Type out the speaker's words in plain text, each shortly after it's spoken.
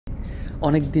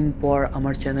অনেক দিন পর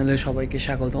আমার চ্যানেলে সবাইকে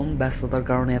স্বাগতম। ব্যস্ততার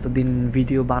কারণে এতদিন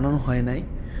ভিডিও বানানো হয় নাই।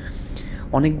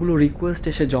 অনেকগুলো রিকোয়েস্ট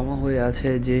এসে জমা হয়ে আছে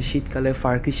যে শীতকালে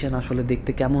ফার্কিশন আসলে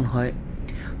দেখতে কেমন হয়।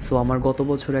 সো আমার গত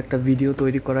বছর একটা ভিডিও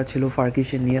তৈরি করা ছিল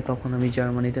ফার্কিশন নিয়ে, তখন আমি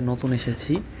জার্মানিতে নতুন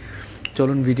এসেছি।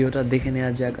 চলুন ভিডিওটা দেখে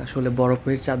নেওয়া যাক আসলে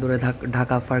বরফের চাদরে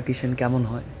ঢাকা ফার্কিশন কেমন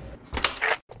হয়।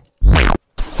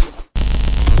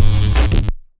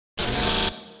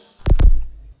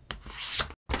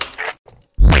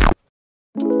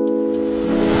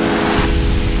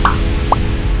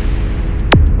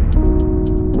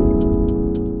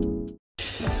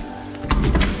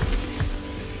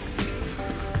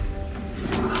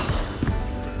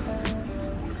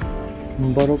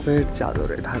 বরফের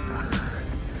চাদরে ঢাকা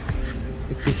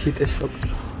একটি শীতের স্বপ্ন।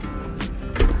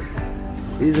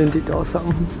 Isn't it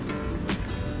awesome?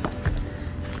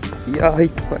 Yeah,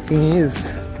 it fucking is.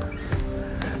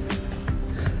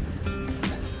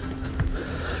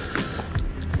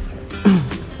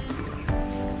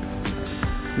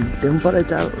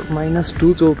 Temperature -2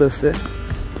 চলতেছে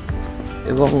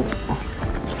এবং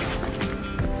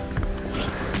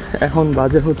এখন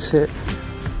বাজে হচ্ছে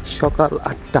সকাল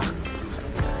 8টা।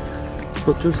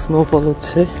 প্রচুর স্নোফল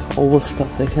হচ্ছে, অবস্থা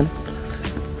দেখেন,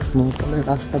 স্নোফলের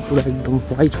রাস্তা পুরো একদম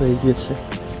হোয়াইট হয়ে গিয়েছে।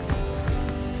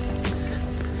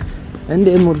 এন্ড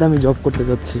এর মধ্যে আমি জব করতে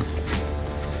যাচ্ছি।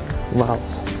 ওয়াও,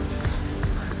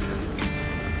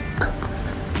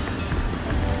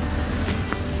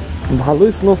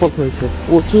 ভালোই স্নোফল হয়েছে,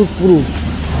 প্রচুর পুরো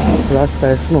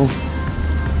রাস্তায় স্নো।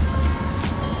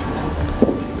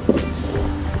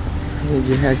 এই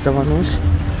যে একটা মানুষ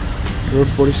রোড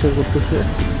পরিষ্কার করতেছে,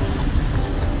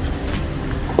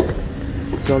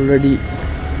 অলরেডি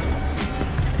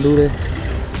দূরে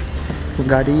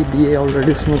গাড়ি দিয়ে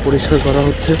অলরেডি স্নো পরিষ্কার করা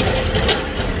হচ্ছে।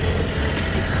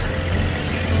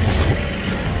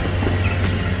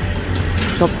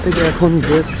 সব থেকে এখন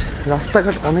বেস্ট,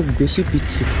 রাস্তাঘাট অনেক বেশি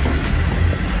পিচ্ছিল।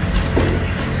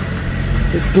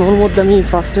 স্নোর মধ্যে আমি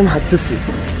ফার্স্ট টাইম হাঁটতেছি,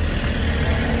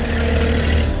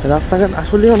 রাস্তাঘাট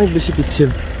আসলে অনেক বেশি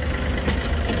পিচ্ছিল।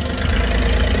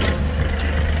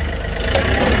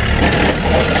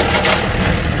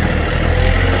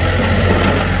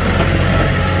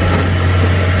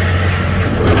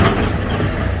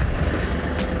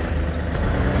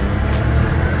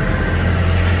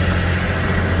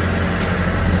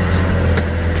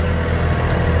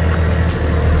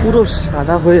 পুরো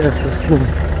সাদা হয়ে আছে স্নো,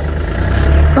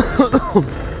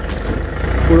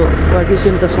 পুরো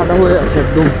ফার্কিশনটা সাদা হয়ে আছে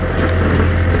একদম।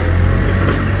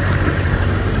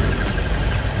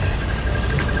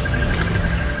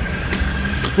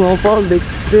 স্নোফল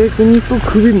দেখতে কিন্তু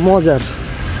খুবই মজার,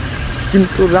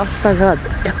 কিন্তু রাস্তাঘাট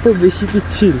এত বেশি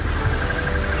পিচ্ছিল,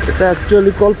 এটা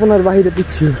অ্যাকচুয়ালি কল্পনার বাইরে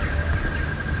পিচ্ছিল।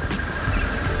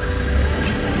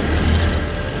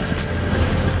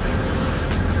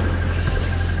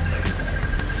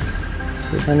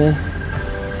 এখানে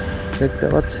দেখতে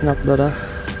পাচ্ছেন আপনারা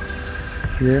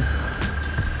যে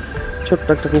ছোট্ট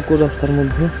একটা কুকুর রাস্তার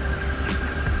মধ্যে।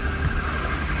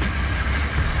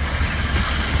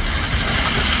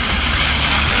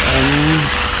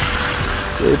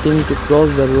 Waiting to cross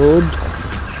the road.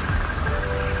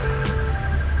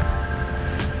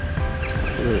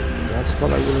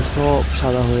 গাছপালাগুলো সব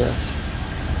সাদা হয়ে আছে।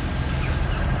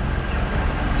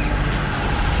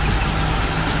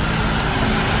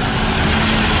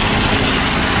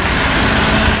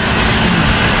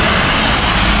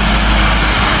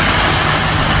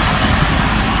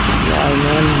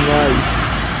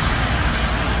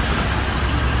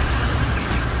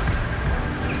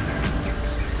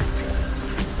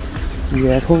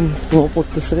 এখন স্নো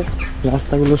পড়তেছে,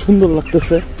 রাস্তাগুলো সুন্দর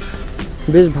লাগতেছে,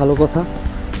 বেশ ভালো কথা।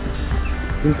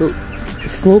 কিন্তু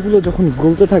স্নোগুলো যখন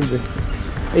গলতে থাকবে,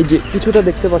 এই যে কিছুটা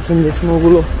দেখতে পাচ্ছেন যে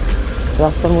স্নোগুলো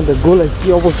রাস্তার মধ্যে গলে কি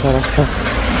অবস্থা, রাস্তা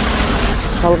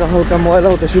হালকা হালকা ময়লা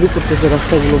হতে শুরু করতেছে।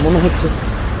 রাস্তাগুলো মনে হচ্ছে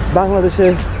বাংলাদেশে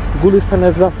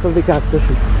গুলিস্তানের রাস্তার দিকে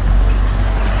হাঁটতেছি।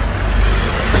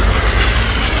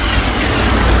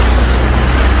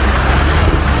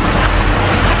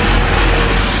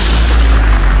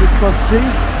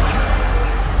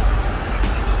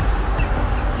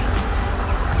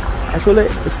 আসলে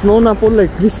স্নো না পড়লে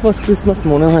ক্রিসমাস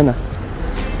মনে হয় না।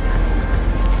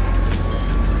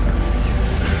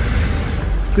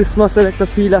 ক্রিসমাসের একটা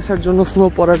ফিল আসার জন্য স্নো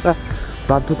পড়াটা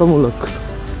বাধ্যতামূলক।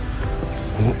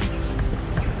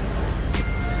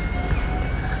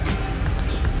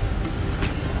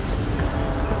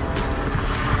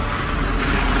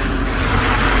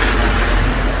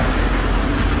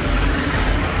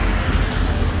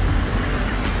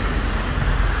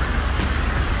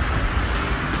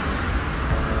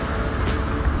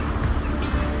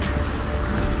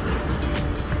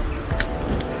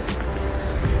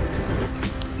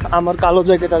 আমার কালো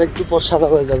জ্যাকেট আর একটু পর সাদা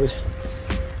হয়ে যাবে,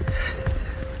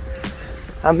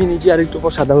 আমি নিজে আর একটু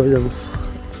পর সাদা হয়ে যাব।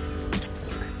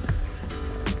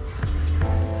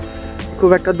 খুব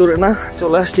একটা দূরে না,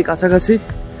 চলে আসছি কাছাকাছি।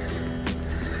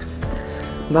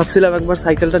 ভাবছিলাম একবার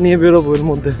সাইকেলটা নিয়ে বেরোবো এর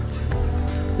মধ্যে,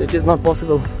 it is not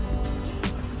possible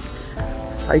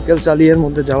cycle চালিয়ে এর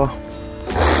মধ্যে যাওয়া।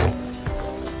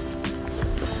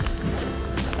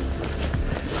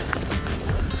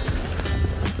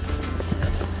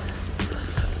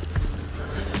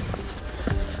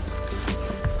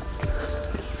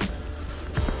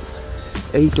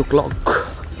 এইট ও ক্লক,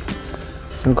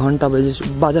 ঘন্টা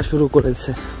বাজা শুরু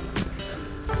করেছে।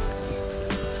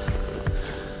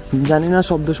 জানি না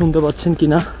শব্দ শুনতে পাচ্ছেন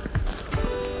কিনা,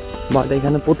 বাট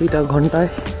এখানে প্রতিটা ঘন্টায়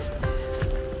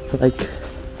লাইক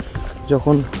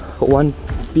যখন 1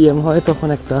 PM হয় তখন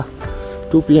একটা,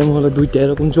 2 PM হলে 2টা,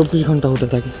 এরকম 24 ঘন্টা হতে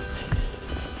থাকে।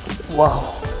 ওয়াও,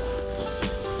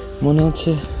 মনে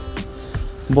হচ্ছে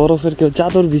বরফের কেউ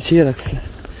চাদর বিছিয়ে রাখছে।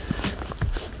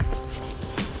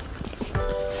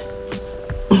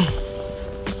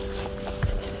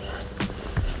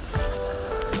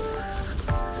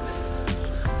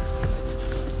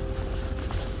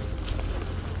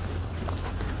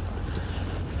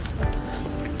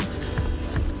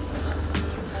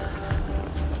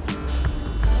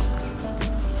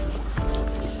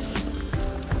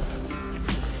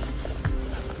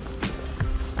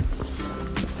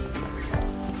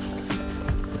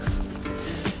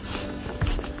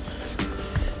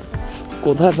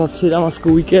 কোথায় ভাবছিলাম আজকে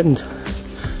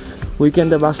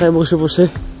উইকেন্ডে বাসায় বসে বসে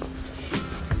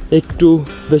একটু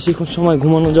বেশিক্ষণ সময়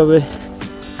ঘুমানো যাবে,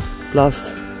 প্লাস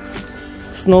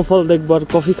স্নোফল দেখবো আর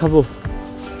কফি খাবো।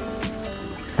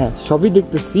 হ্যাঁ, সবই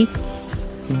দেখতেছি,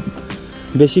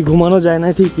 বেশি ঘুমানো যায় না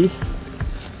ঠিকই,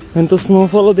 কিন্তু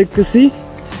স্নোফলও দেখতেছি,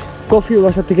 কফিও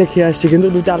বাসা থেকে খেয়ে আসছি, কিন্তু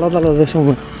দুটো আলাদা আলাদা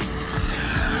সময়।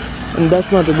 That's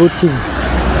not a good thing.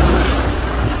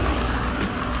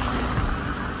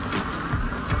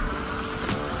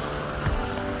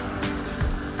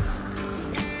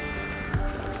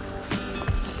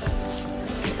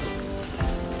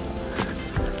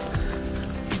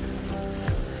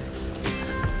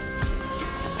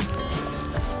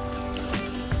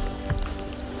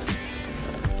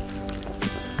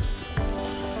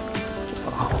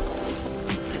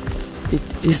 It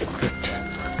is great.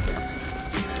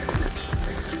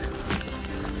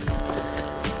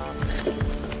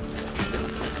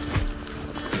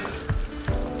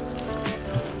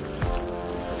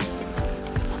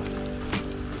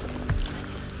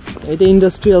 এটা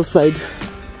ইন্ডাস্ট্রিয়াল সাইড,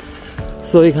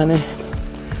 সো এখানে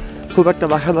খুব একটা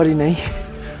বাসা বাড়ি নাই।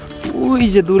 ওই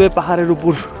যে দূরে পাহাড়ের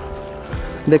উপর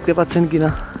দেখতে পাচ্ছেন কিনা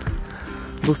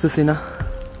বুঝতেছি না,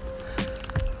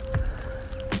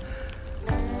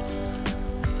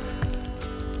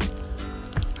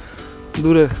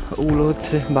 দূরে ওগুলো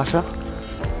হচ্ছে বাসা,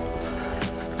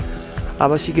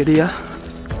 আবাসিক এরিয়া,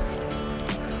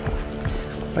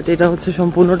 বাট এটা হচ্ছে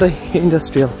সম্পূর্ণটাই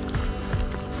ইন্ডাস্ট্রিয়াল।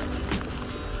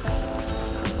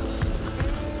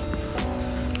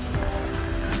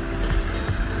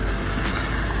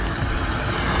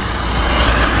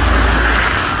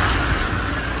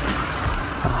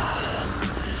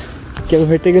 কেউ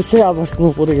হেঁটে গেছে, আবার স্নো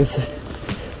পড়ে গেছে।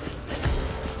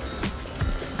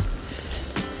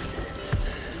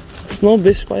 স্নো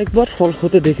বেশ কয়েকবার ফল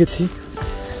হতে দেখেছি,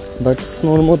 বাট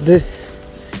স্নোর মধ্যে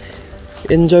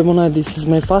এনজয় মনে হয় this is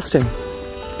my first time.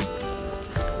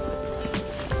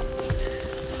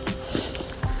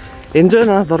 Enjoy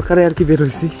না, দরকারে আর কি বের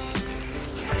হয়েছি।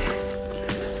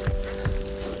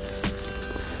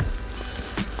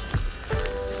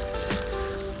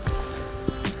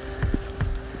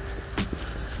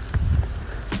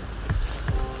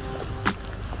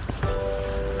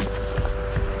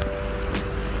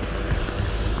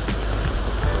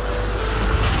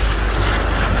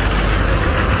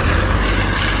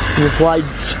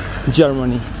 White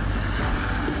Germany,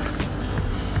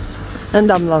 and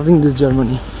I'm loving this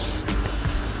Germany.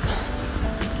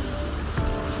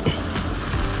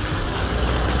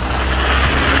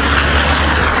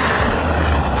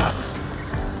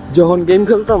 যখন গেম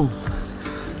খেলতাম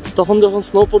তখন যখন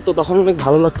স্নো পড়তো তখন অনেক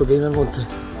ভালো লাগতো গেমের মধ্যে।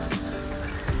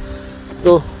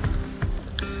 তো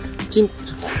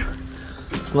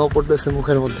স্নো পড়তেছে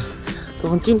মুখের মধ্যে,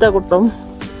 তখন চিন্তা করতাম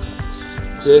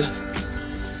যে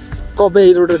কবে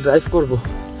এই রোডে ড্রাইভ করব,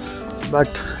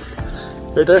 বাট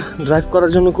এটা ড্রাইভ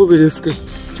করার জন্য খুবই রিস্কি।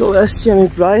 চলে আসছি আমি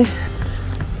প্রায়,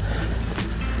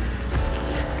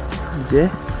 যে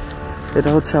এটা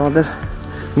হচ্ছে আমাদের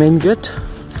মেইন গেট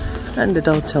অ্যান্ড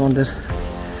এটা হচ্ছে আমাদের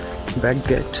ব্যাক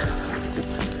গেট।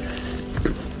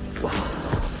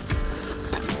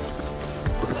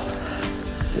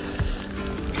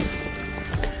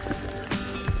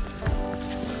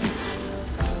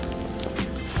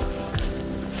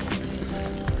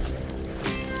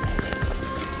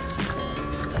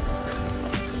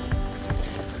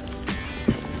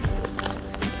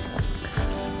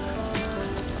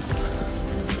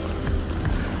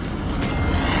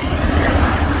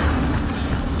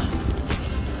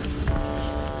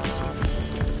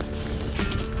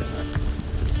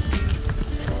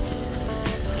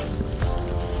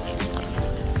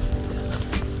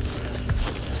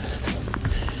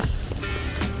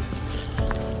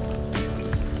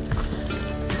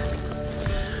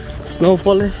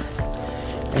 স্নোফলে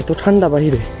এত ঠান্ডা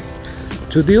বাহিরে,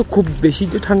 যদিও খুব বেশি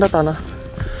যে ঠান্ডা তা না,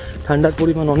 ঠান্ডার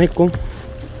পরিমাণ অনেক কম।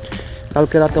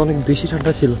 কালকে রাতে অনেক বেশি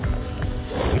ঠান্ডা ছিল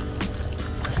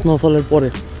স্নোফলের পরে।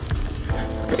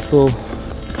 সো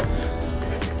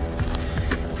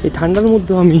এই ঠান্ডার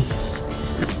মধ্যেও আমি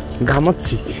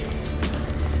ঘামাচ্ছি।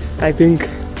 আই থিঙ্ক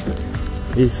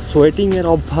এই সোয়েটিংয়ের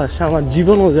অভ্যাস আমার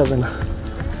জীবনেও যাবে না।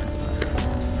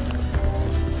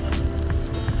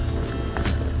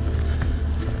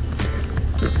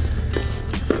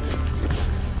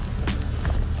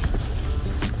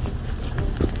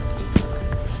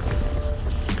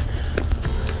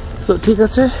 সো ঠিক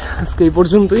আছে, আজকে এই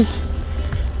পর্যন্তই।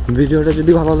 ভিডিওটা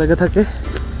যদি ভালো লেগে থাকে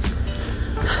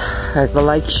একটা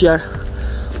লাইক, শেয়ার,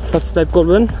 সাবস্ক্রাইব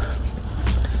করবেন।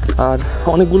 আর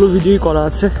অনেকগুলো ভিডিওই করা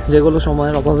আছে যেগুলো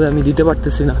সময়ের অভাবে আমি দিতে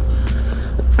পারতেছি না।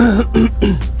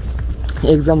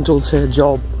 এক্সাম চলছে,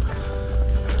 জব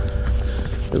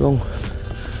এবং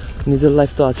নিজের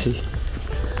লাইফ তো আছেই।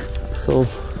 সো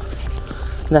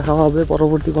দেখা হবে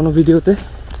পরবর্তী কোনো ভিডিওতে।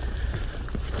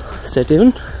 Stay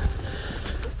tuned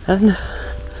and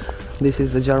this is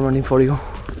the Germany for you.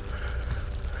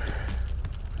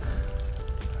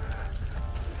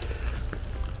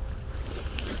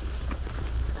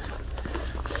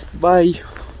 Bye.